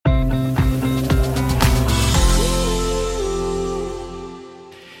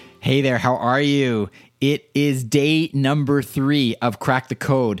Hey there, how are you? It is day number 3 of Crack the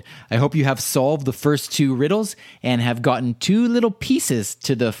Code. I hope you have solved the first 2 riddles and have gotten 2 little pieces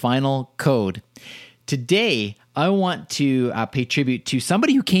to the final code. Today, I want to pay tribute to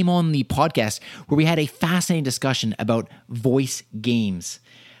somebody who came on the podcast where we had a fascinating discussion about voice games.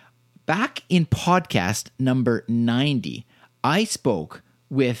 Back in podcast number 90, I spoke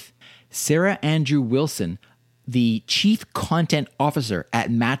with Sarah Andrew Wilson, the Chief Content Officer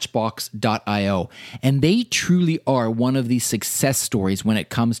at Matchbox.io. And they truly are one of the success stories when it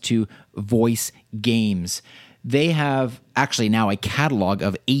comes to voice games. They have actually now a catalog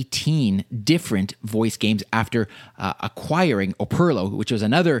of 18 different voice games after acquiring Operlo, which was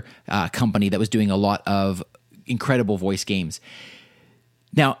another company that was doing a lot of incredible voice games.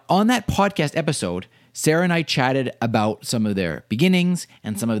 Now, on that podcast episode, Sarah and I chatted about some of their beginnings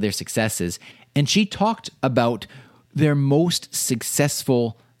and some of their successes. And she talked about their most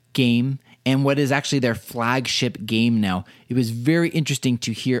successful game and what is actually their flagship game now. It was very interesting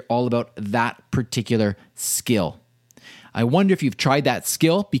to hear all about that particular skill. I wonder if you've tried that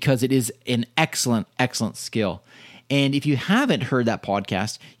skill because it is an excellent, excellent skill. And if you haven't heard that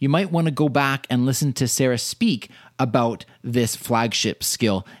podcast, you might want to go back and listen to Sarah speak about this flagship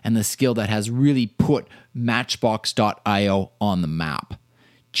skill and the skill that has really put Matchbox.io on the map.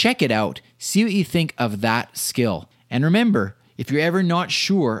 Check it out. See what you think of that skill. And remember, if you're ever not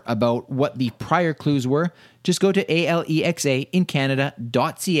sure about what the prior clues were, just go to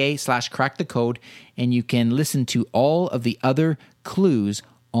alexaincanada.ca/crackthecode and you can listen to all of the other clues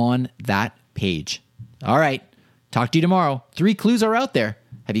on that page. All right. Talk to you tomorrow. 3 clues are out there.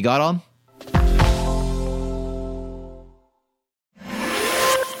 Have you got them?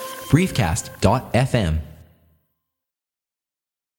 Briefcast.fm